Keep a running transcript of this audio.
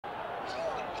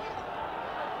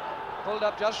pulled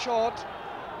up just short.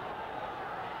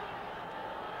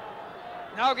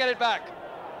 Now get it back,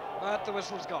 but the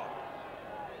whistle's gone.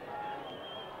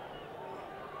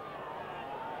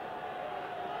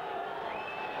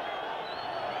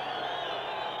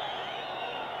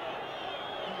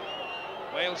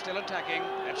 Wales still attacking.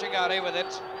 Echegari with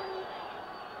it.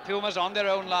 Pumas on their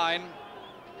own line.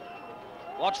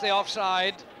 Watch the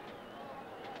offside.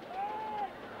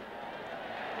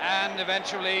 And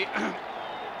eventually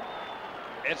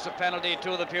it's a penalty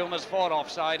to the Pumas for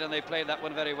offside, and they played that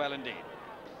one very well indeed.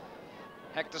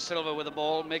 Hector Silva with the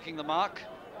ball, making the mark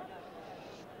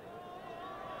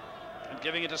and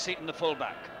giving it to Seaton, the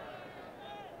fullback.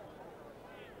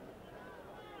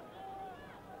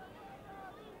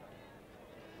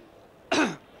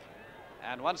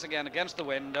 And once again against the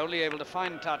wind, only able to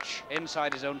find touch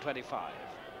inside his own 25.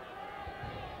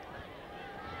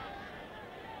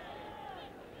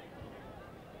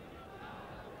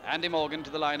 Andy Morgan to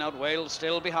the line out. Wales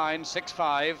still behind,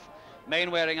 6-5.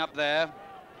 Mainwaring up there,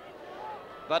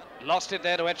 but lost it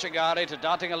there to Echegari, to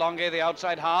Darting Alonge, the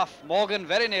outside half. Morgan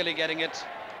very nearly getting it.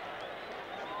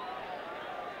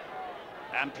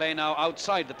 And play now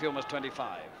outside the Pumas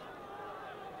 25.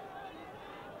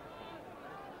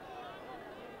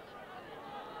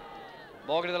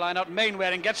 Morgan to the line out.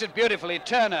 Mainwaring gets it beautifully.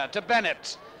 Turner to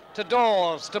Bennett, to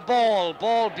Dawes, to Ball.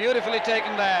 Ball beautifully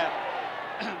taken there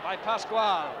by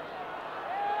Pasquale.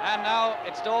 And now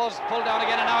it's Dawes pulled down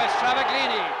again, and now it's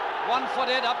Travaglini,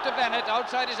 one-footed up to Bennett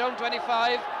outside his own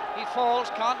 25. He falls,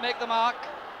 can't make the mark,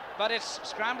 but it's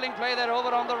scrambling play there over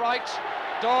on the right.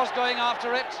 Dawes going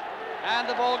after it, and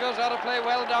the ball goes out of play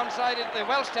well downside into the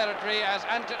Welsh territory as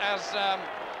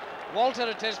Walter,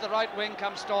 it is, the right wing,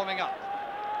 comes storming up.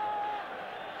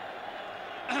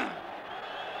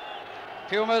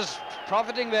 Pumas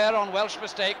profiting there on Welsh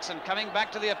mistakes and coming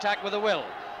back to the attack with a will.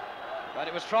 But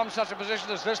it was from such a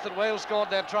position as this that Wales scored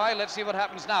their try. Let's see what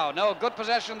happens now. No, good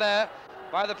possession there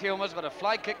by the Pumas, but a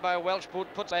fly kick by a Welsh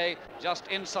boot puts a just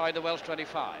inside the Welsh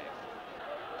 25.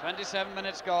 27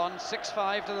 minutes gone,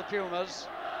 6-5 to the Pumas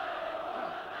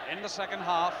in the second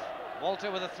half. Walter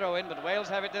with a throw in, but Wales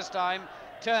have it this time.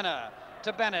 Turner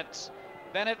to Bennett.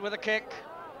 Bennett with a kick.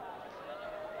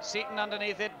 Seaton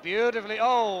underneath it, beautifully.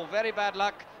 Oh, very bad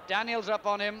luck. Daniels up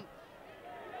on him,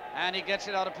 and he gets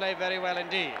it out of play very well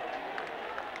indeed.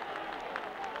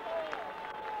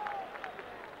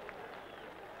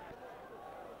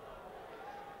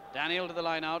 Daniel to the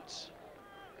line out.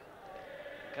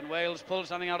 Can Wales pull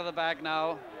something out of the bag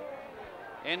now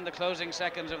in the closing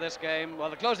seconds of this game? Well,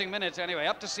 the closing minutes anyway.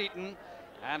 Up to Seaton,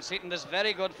 and Seaton, this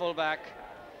very good fullback.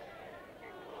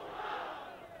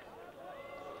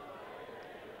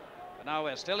 But now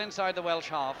we're still inside the Welsh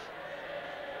half.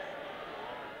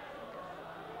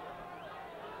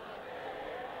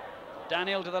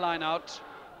 Daniel to the line out.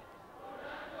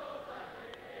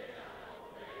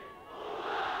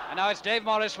 And now it's Dave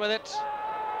Morris with it.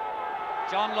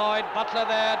 John Lloyd, Butler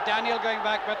there, Daniel going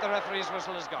back, but the referee's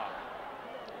whistle is gone.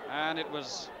 And it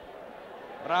was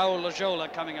Raul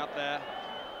Lajola coming up there.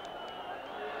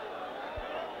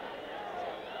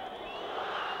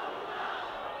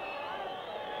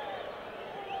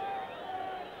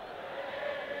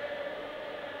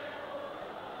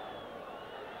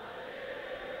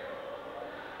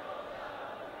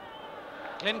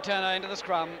 Clint Turner into the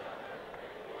scrum.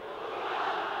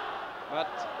 But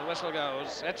the whistle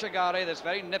goes. Echegari, this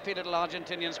very nippy little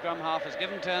Argentinian scrum half, has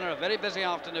given Turner a very busy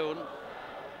afternoon.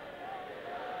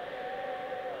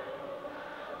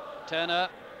 Turner.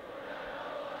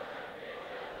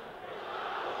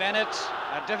 Bennett,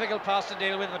 a difficult pass to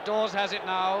deal with, but Dawes has it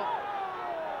now.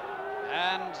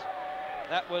 And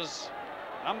that was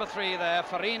number 3 there,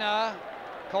 Farina,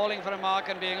 calling for a mark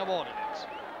and being awarded it.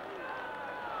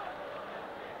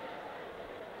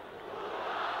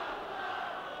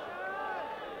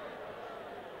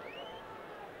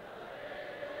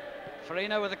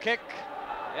 Farina with a kick.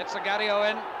 It's a Gary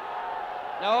Owen.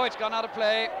 No, it's gone out of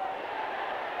play.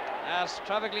 As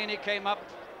Travaglini came up,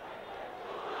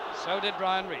 so did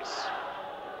Brian Rees.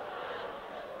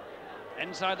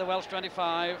 Inside the Welsh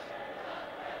 25.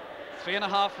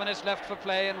 3.5 minutes left for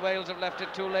play, and Wales have left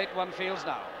it too late, one feels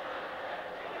now.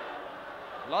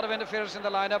 A lot of interference in the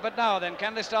lineup, but now then,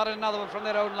 can they start another one from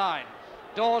their own line?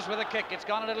 Dawes with a kick. It's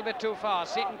gone a little bit too far.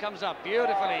 Seaton comes up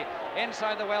beautifully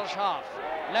inside the Welsh half.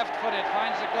 Left-footed,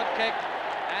 finds a good kick,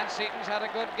 and Seaton's had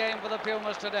a good game for the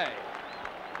Pumas today.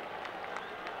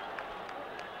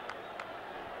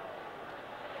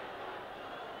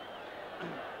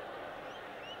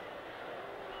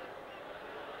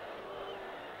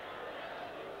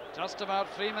 Just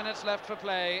about 3 minutes left for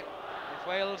play. If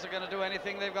Wales are going to do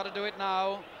anything, they've got to do it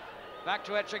now. Back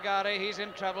to Echegari, he's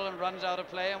in trouble and runs out of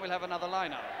play, and we'll have another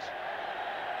line out.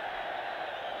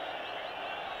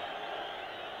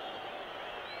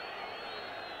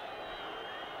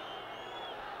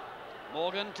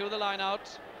 Morgan to the line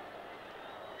out.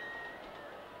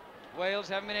 Wales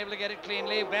haven't been able to get it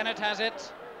cleanly. Bennett has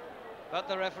it, but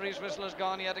the referee's whistle has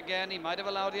gone yet again. He might have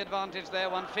allowed the advantage there,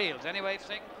 one feels. Anyway, it's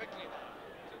taken quickly.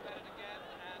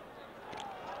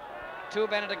 To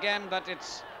Bennett again, but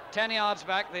it's 10 yards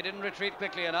back. They didn't retreat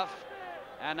quickly enough.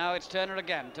 And now it's Turner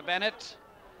again to Bennett.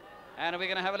 And are we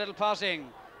going to have a little passing?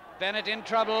 Bennett in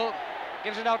trouble.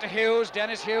 Gives it out to Hughes.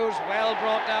 Dennis Hughes, well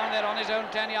brought down there on his own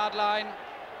 10-yard line.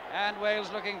 And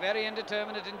Wales looking very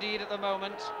indeterminate indeed at the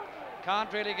moment.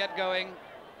 Can't really get going.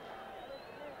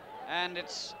 And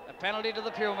it's a penalty to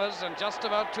the Pumas, and just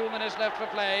about 2 minutes left for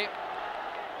play.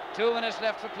 2 minutes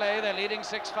left for play. They're leading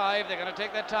 6-5. They're going to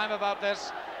take their time about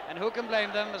this. And who can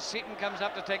blame them as Seaton comes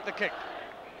up to take the kick.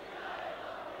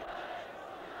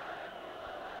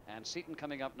 And Seaton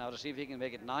coming up now to see if he can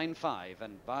make it 9-5.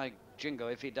 And by jingo,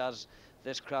 if he does,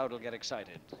 this crowd will get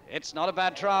excited. It's not a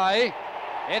bad try.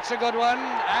 It's a good one.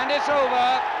 And it's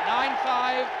over.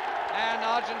 9-5. And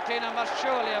Argentina must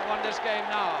surely have won this game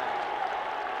now.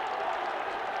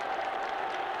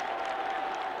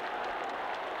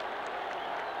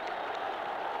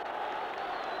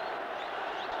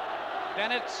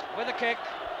 Bennett with a kick.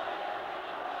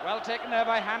 Well taken there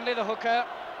by Hanley, the hooker.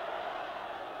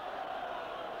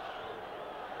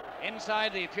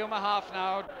 Inside the Puma half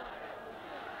now.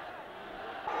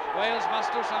 Wales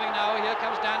must do something now. Here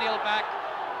comes Daniel back.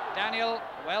 Daniel,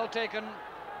 well taken.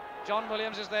 John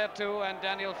Williams is there too, and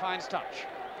Daniel finds touch.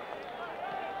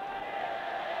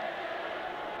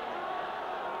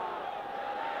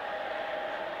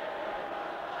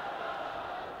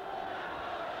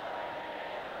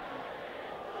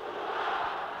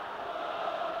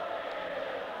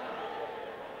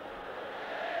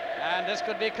 And this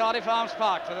could be Cardiff Arms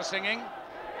Park for the singing,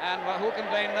 and who can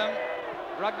blame them?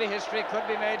 Rugby history could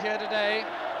be made here today.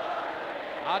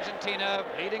 Argentina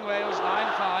leading Wales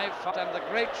 9-5, and the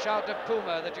great shout of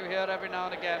Puma that you hear every now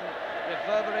and again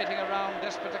reverberating around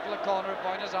this particular corner of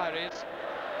Buenos Aires.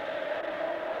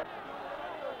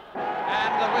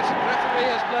 And the referee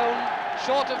has blown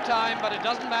short of time, but it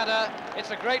doesn't matter.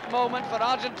 It's a great moment for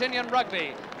Argentinian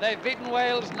rugby. They've beaten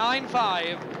Wales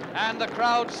 9-5, and the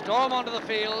crowd storm onto the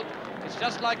field. It's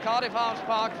just like Cardiff Arms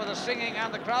Park for the singing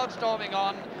and the crowd storming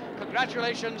on.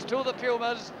 Congratulations to the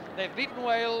Pumas. They've beaten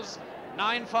Wales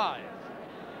 9-5.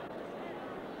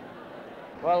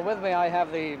 Well, with me I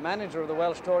have the manager of the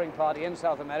Welsh touring party in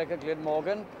South America, Glyn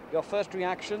Morgan. Your first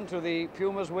reaction to the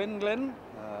Pumas win, Glyn?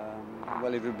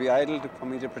 Well, it would be idle for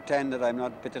me to pretend that I'm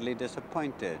not bitterly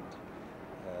disappointed.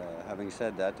 Having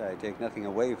said that, I take nothing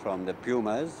away from the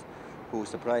Pumas, who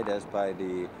surprised us by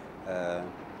the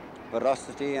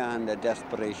ferocity and the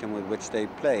desperation with which they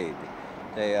played.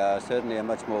 They are certainly a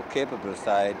much more capable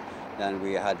side than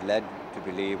we had led to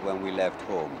believe when we left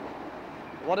home.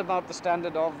 What about the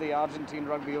standard of the Argentine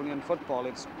Rugby Union football?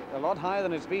 It's a lot higher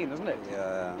than it's been, isn't it?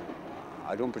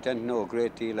 I don't pretend to know a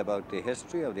great deal about the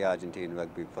history of the Argentine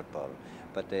rugby football,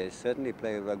 but they certainly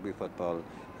play rugby football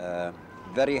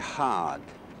very hard,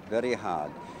 very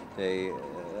hard. They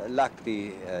lack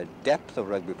the depth of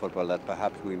rugby football that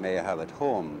perhaps we may have at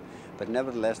home, but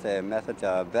nevertheless their methods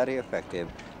are very effective,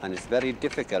 and it's very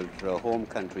difficult for a home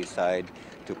country side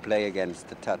to play against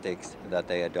the tactics that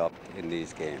they adopt in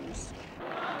these games.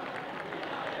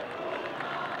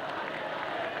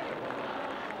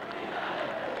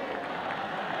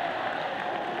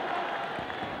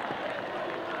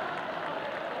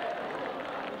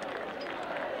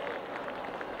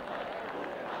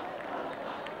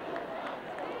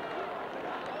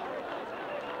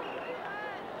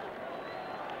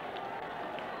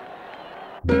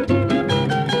 Thank you.